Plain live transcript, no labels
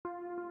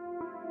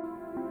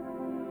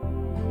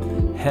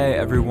Hey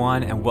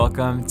everyone, and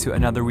welcome to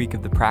another week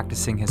of the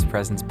Practicing His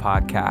Presence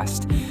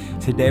podcast.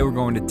 Today we're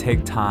going to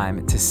take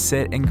time to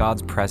sit in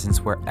God's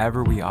presence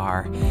wherever we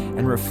are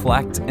and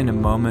reflect in a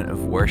moment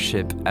of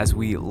worship as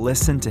we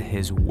listen to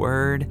His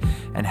word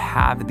and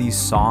have these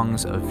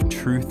songs of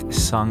truth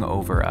sung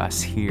over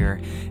us here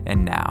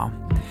and now.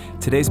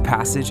 Today's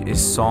passage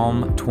is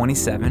Psalm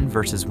 27,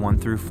 verses 1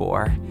 through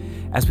 4.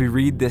 As we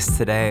read this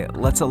today,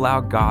 let's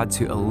allow God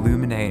to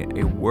illuminate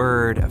a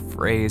word, a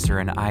phrase, or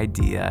an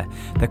idea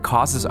that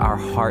causes our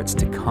hearts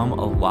to come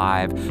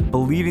alive,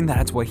 believing that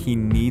it's what He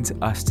needs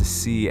us to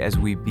see as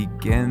we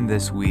begin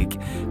this week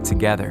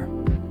together.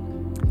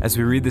 As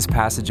we read this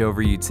passage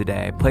over you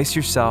today, place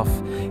yourself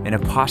in a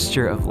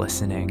posture of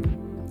listening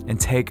and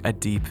take a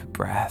deep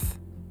breath.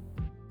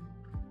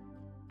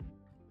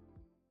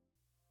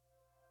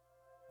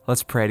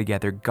 Let's pray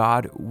together.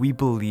 God, we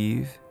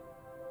believe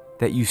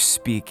that you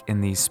speak in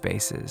these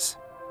spaces.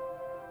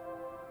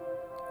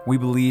 We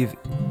believe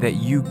that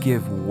you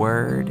give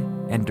word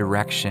and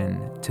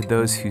direction to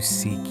those who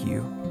seek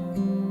you.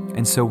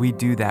 And so we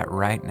do that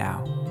right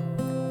now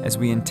as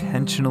we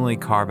intentionally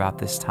carve out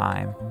this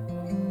time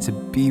to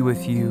be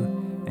with you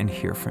and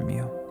hear from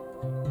you.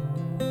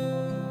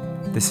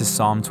 This is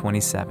Psalm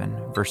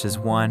 27, verses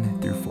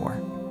 1 through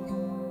 4.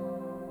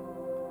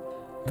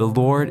 The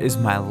Lord is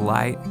my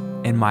light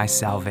and my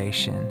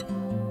salvation.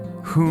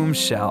 Whom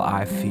shall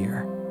I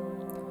fear?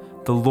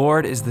 The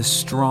Lord is the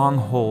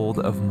stronghold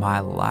of my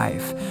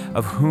life.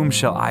 Of whom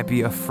shall I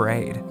be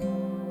afraid?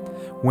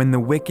 When the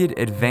wicked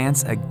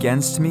advance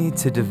against me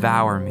to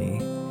devour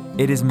me,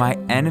 it is my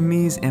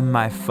enemies and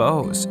my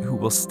foes who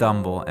will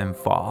stumble and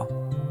fall.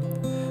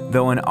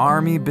 Though an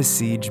army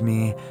besiege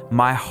me,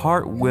 my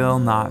heart will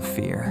not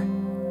fear.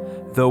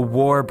 Though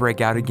war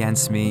break out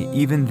against me,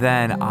 even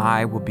then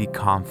I will be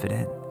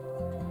confident.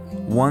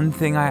 One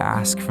thing I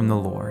ask from the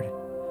Lord,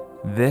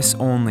 this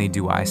only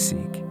do I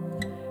seek,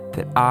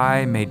 that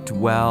I may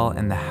dwell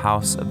in the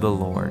house of the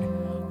Lord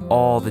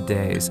all the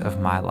days of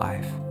my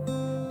life,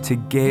 to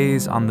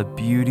gaze on the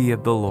beauty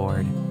of the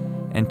Lord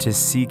and to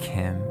seek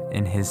Him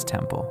in His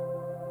temple.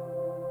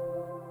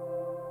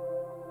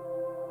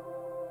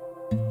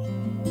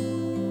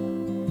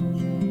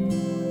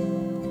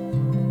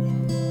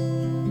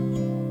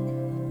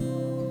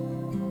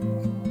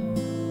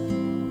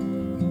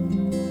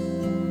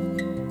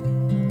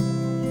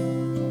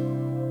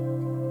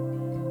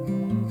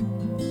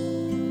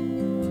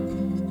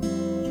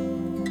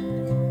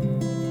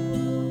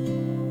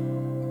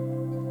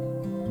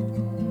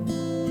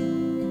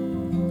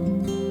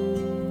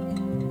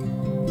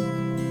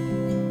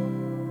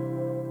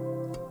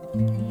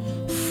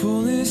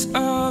 Fullness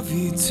of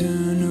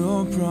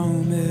eternal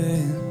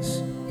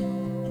promise,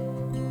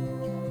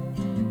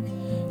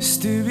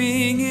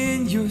 stirring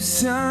in your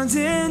sons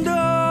and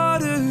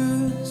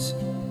daughters,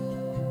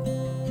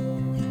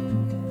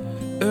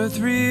 earth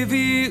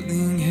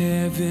revealing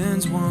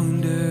heaven's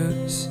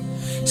wonders.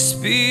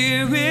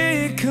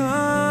 Spirit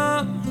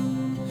come,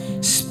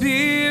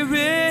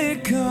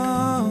 Spirit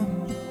come.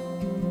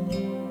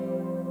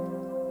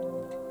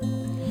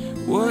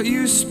 What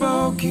you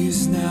spoke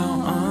is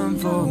now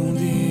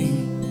unfolding.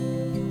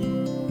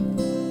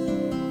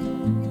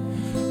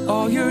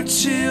 All your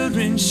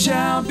children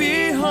shall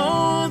be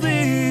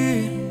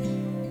holy.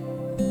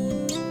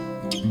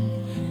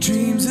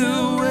 Dreams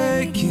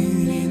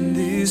awaken in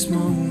this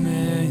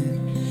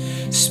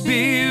moment.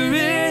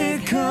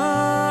 Spirit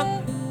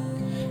come,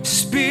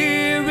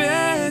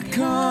 Spirit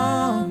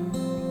come.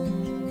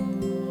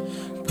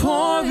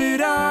 Pour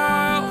it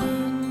out,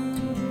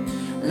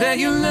 let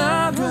your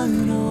love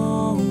run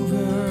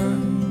over.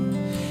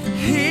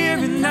 Here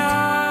and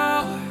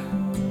now,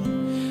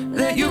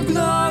 let your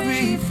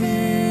glory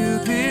fill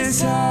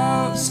this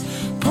house.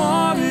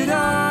 Pour it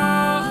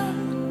out,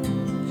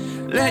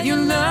 let your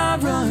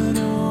love run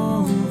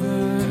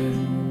over.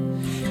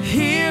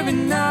 Here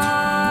and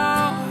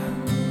now,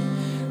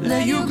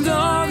 let your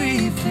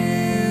glory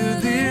fill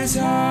this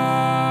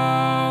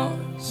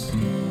house.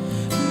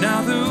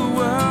 Now the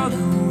world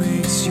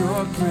awaits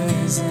your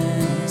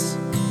presence,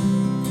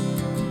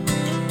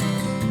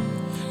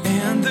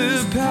 and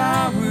the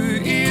power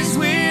is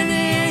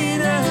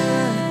within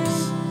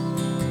us.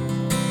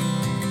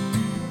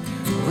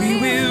 We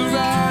will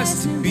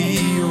rise to be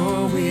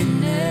your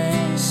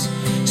witness.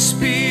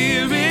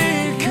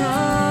 Spirit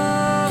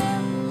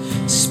come,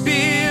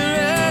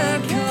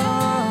 Spirit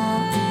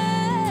come.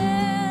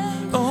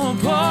 Oh,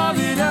 pour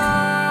it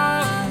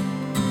out,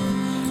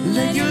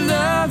 let your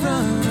love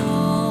run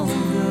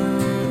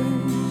over.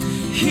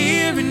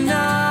 Here and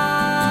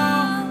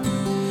now,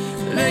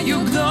 let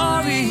your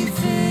glory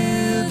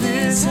fill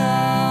this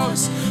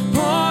house.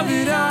 Pour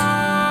it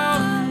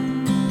out,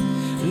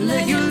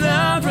 let your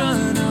love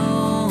run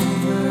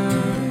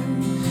over.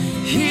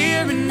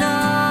 Here and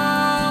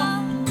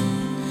now,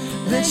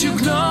 let your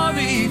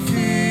glory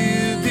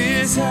fill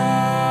this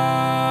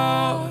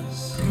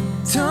house.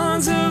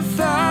 Tongues of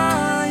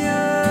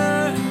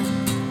fire,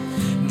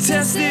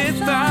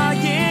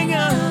 testifying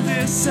of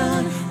the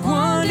Son.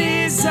 One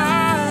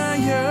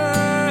desire,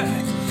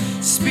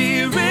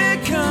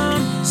 Spirit come.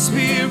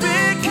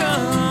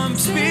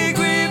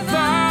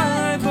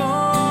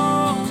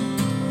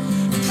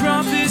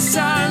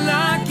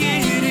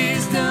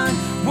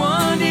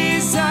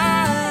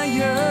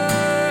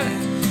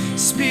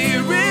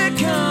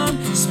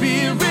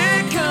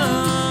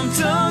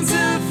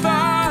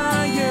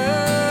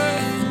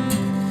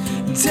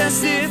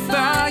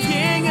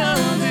 testifying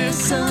of the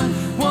Son.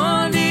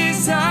 One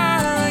desire,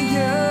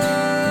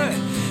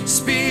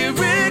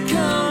 Spirit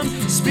come,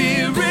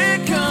 speak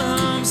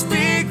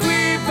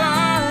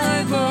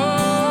revival.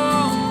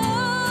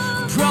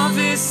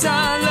 Prophesy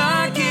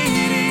like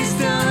it is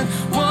done.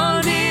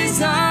 One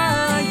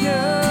desire,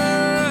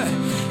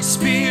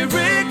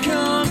 Spirit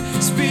come,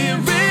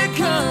 Spirit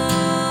come.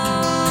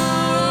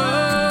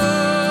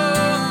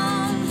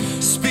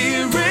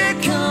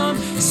 Spirit come,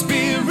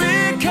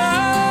 Spirit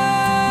come.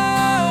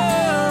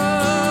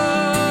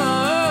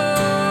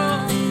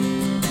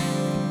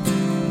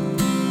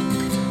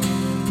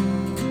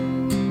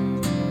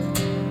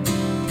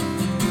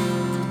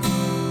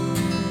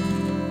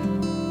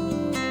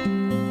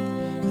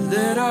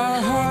 Let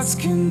our hearts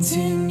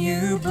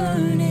continue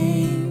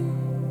burning,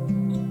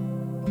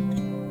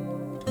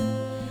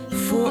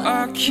 for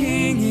our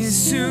King is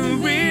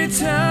soon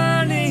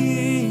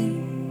returning.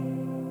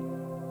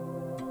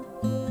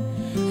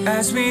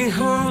 As we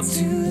hold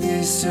to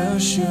this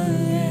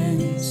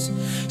assurance,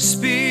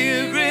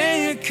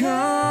 Spirit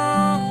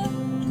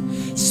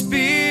come,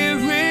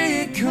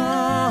 Spirit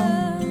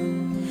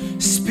come,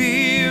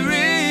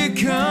 Spirit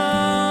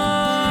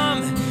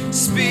come,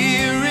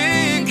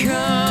 Spirit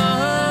come.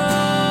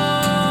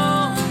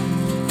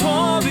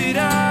 Pour it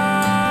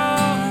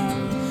out,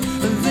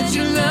 let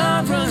your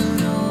love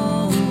run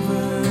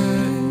over.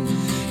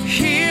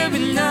 Here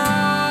and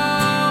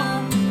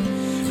now,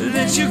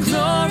 let your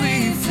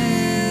glory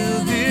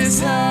fill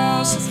this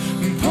house.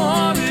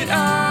 Pour it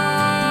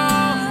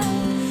out,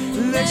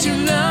 let your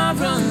love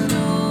run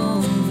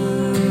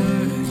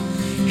over.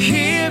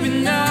 Here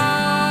and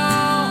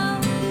now,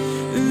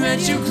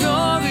 let your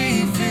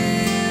glory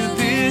fill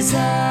this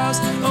house.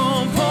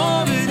 Oh,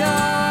 pour it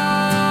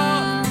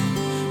out,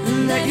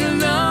 let your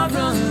love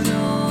run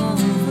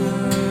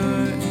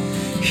over.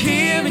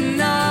 Here and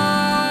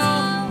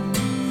now,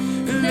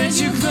 let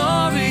your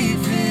glory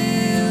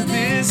fill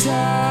this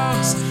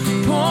house.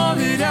 Pour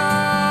it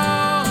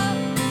out,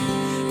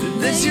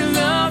 let your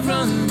love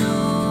run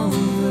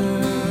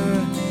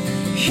over.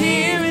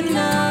 Here and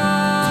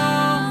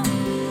now,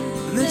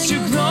 let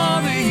your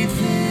glory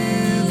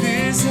fill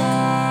this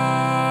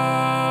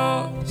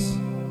house.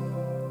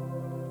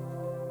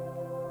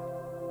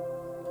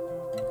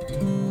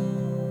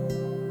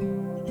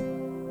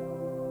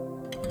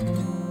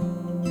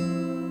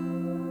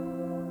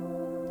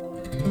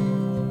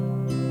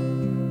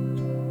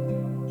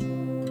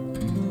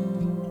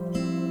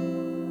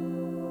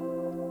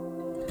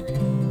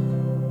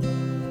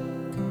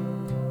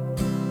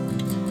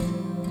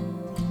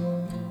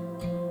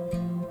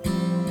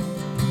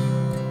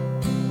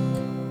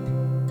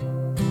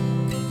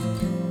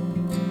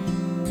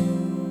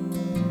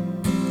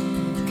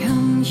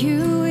 Come,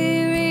 you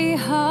weary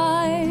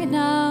heart,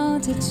 now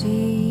to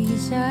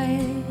Jesus.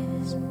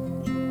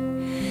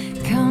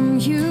 Come,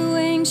 you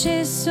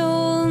anxious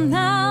soul,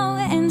 now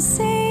and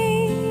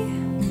see.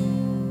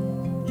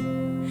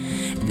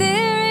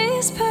 There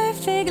is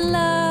perfect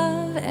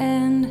love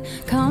and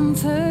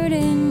comfort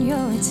in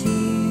your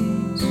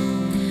tears.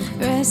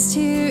 Rest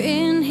here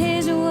in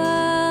His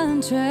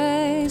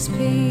wondrous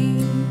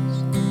peace.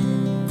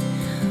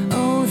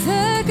 Oh,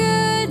 the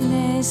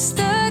goodness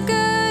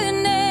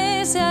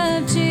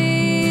of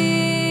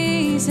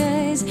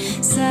Jesus,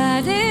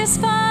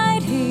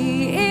 satisfied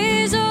He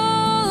is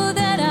all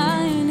that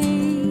I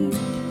need.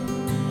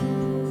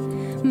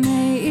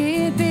 May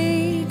it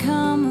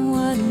become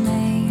what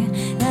may,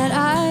 that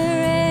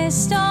I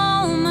rest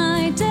all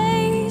my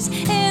days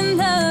in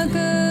the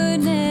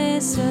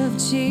goodness of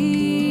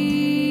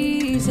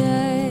Jesus.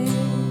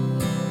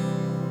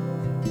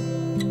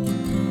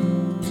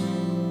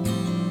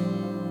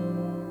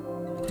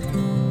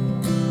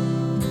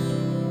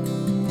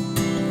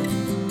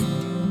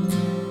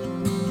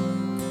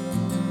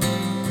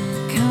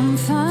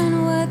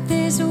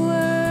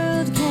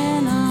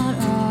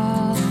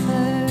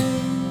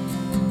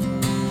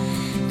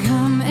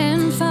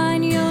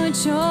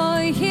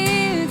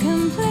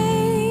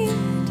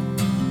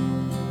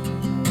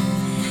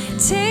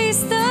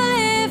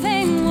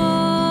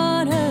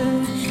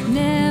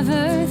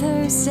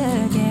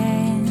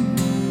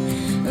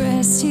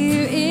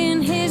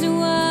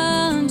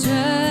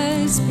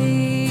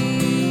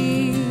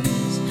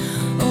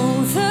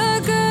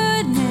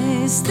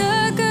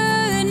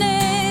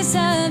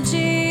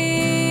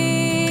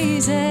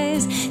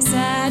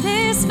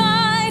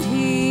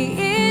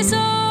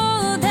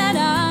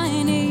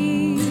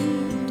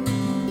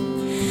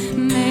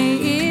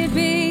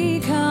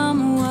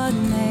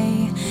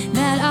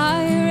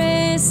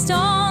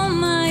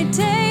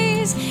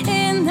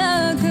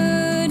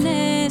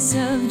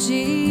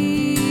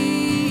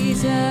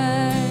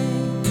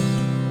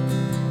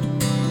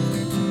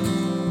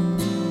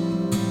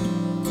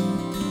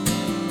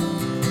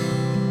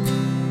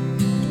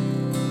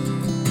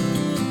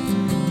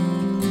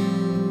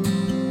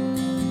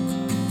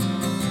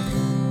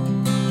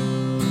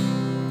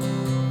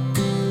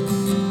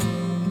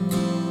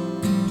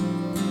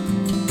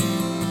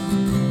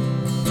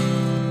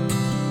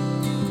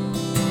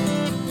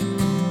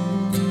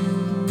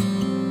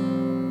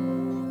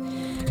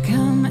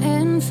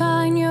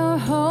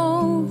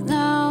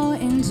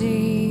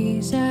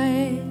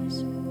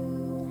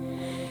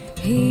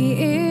 He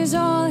is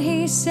all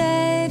He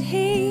said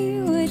He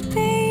would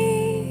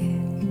be.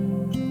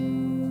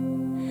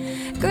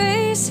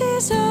 Grace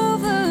is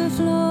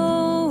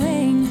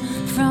overflowing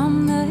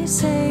from the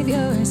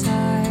Savior's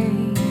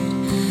heart.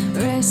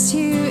 Rest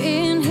you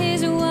in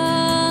His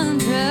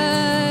wondrous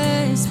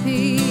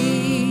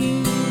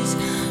peace.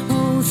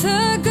 Oh,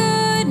 the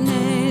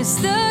goodness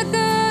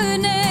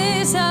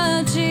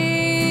of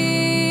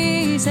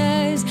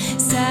Jesus.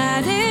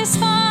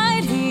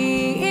 Satisfied,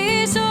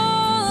 He is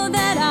all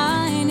that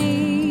I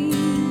need.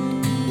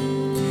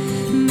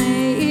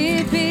 May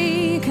it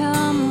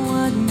become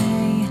what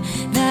may,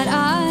 that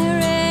I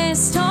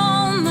rest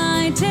all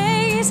my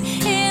days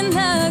in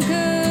the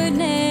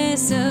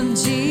goodness of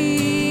Jesus.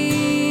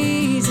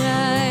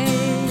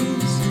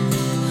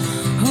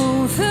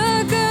 Oh,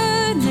 the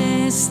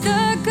goodness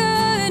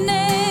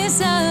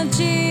of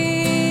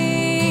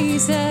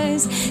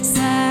Jesus.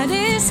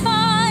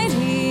 Satisfied,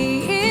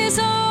 He is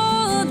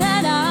all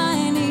that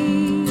I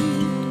need.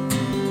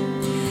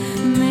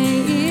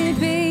 May it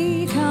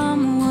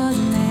become what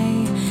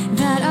may,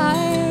 that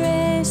I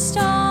rest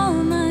all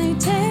my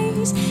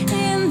days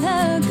in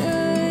the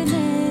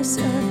goodness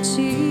of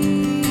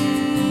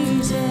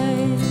Jesus.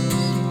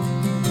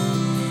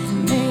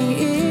 May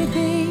it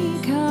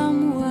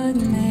become what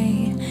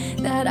may,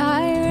 that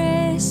I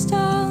rest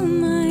all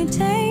my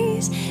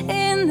days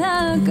in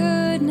the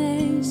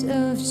goodness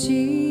of Jesus.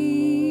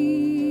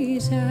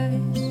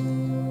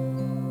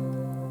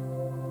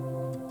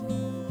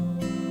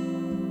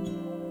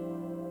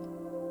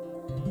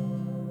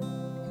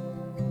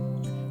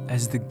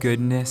 As the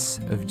goodness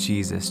of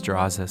Jesus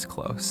draws us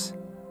close,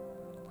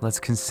 let's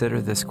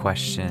consider this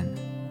question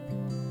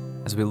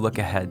as we look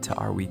ahead to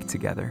our week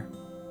together.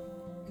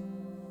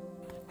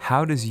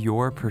 How does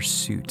your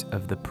pursuit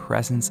of the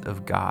presence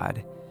of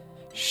God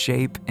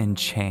shape and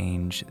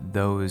change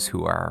those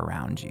who are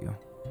around you?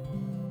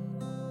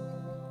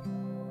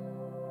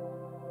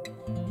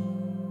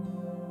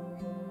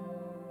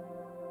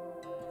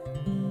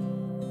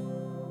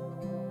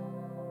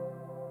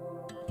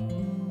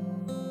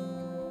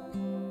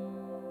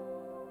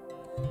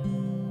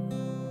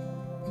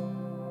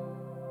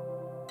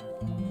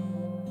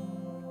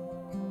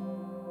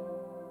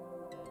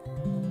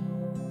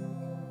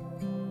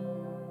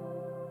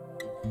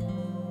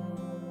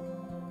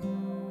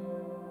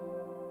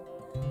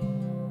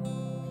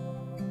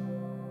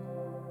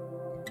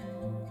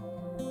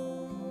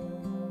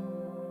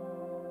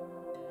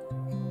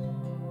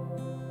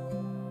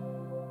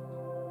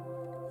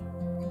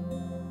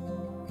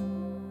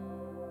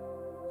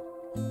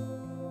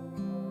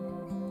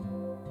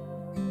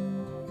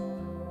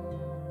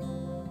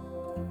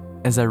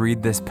 As I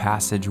read this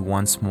passage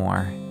once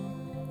more,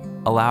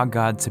 allow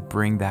God to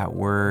bring that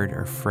word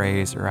or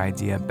phrase or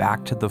idea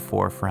back to the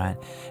forefront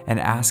and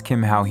ask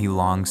Him how He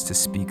longs to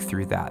speak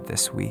through that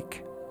this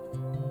week.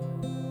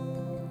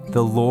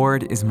 The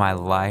Lord is my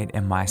light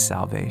and my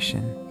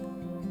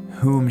salvation.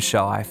 Whom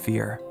shall I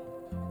fear?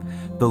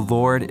 The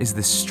Lord is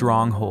the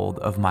stronghold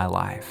of my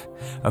life.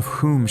 Of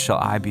whom shall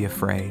I be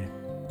afraid?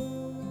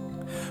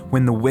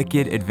 When the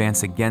wicked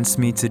advance against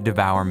me to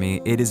devour me,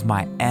 it is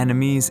my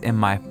enemies and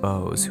my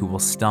foes who will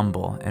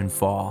stumble and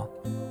fall.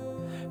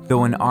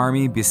 Though an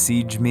army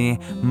besiege me,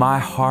 my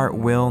heart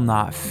will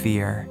not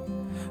fear.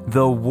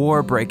 Though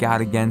war break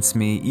out against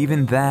me,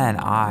 even then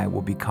I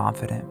will be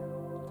confident.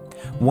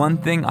 One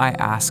thing I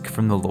ask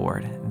from the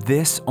Lord,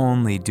 this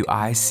only do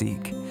I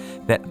seek,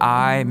 that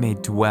I may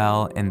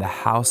dwell in the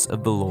house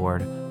of the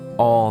Lord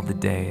all the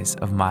days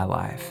of my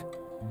life,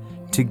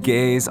 to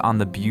gaze on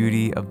the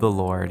beauty of the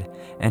Lord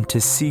and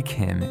to seek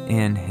Him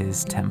in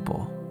His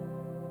temple.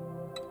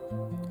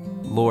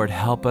 Lord,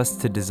 help us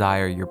to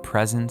desire Your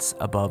presence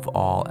above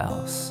all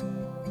else.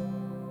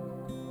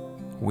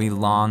 We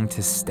long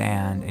to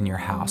stand in Your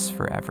house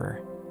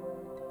forever.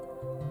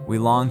 We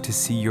long to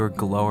see Your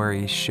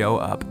glory show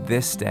up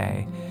this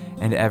day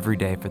and every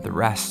day for the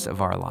rest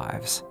of our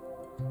lives.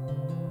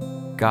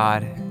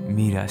 God,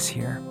 meet us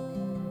here.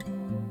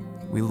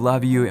 We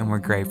love You and we're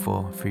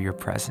grateful for Your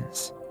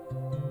presence.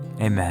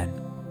 Amen.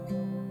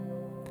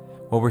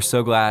 Well, we're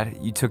so glad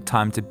you took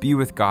time to be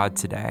with God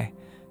today.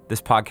 This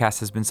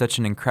podcast has been such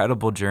an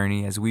incredible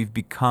journey as we've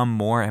become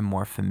more and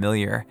more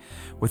familiar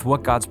with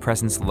what God's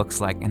presence looks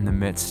like in the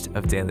midst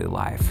of daily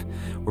life.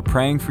 We're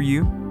praying for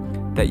you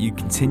that you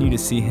continue to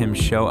see Him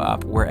show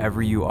up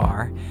wherever you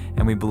are,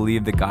 and we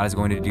believe that God is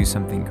going to do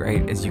something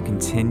great as you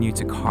continue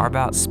to carve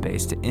out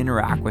space to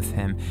interact with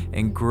Him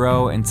and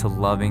grow into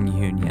loving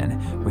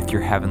union with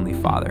your Heavenly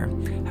Father.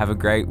 Have a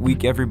great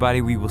week, everybody.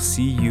 We will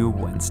see you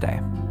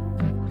Wednesday.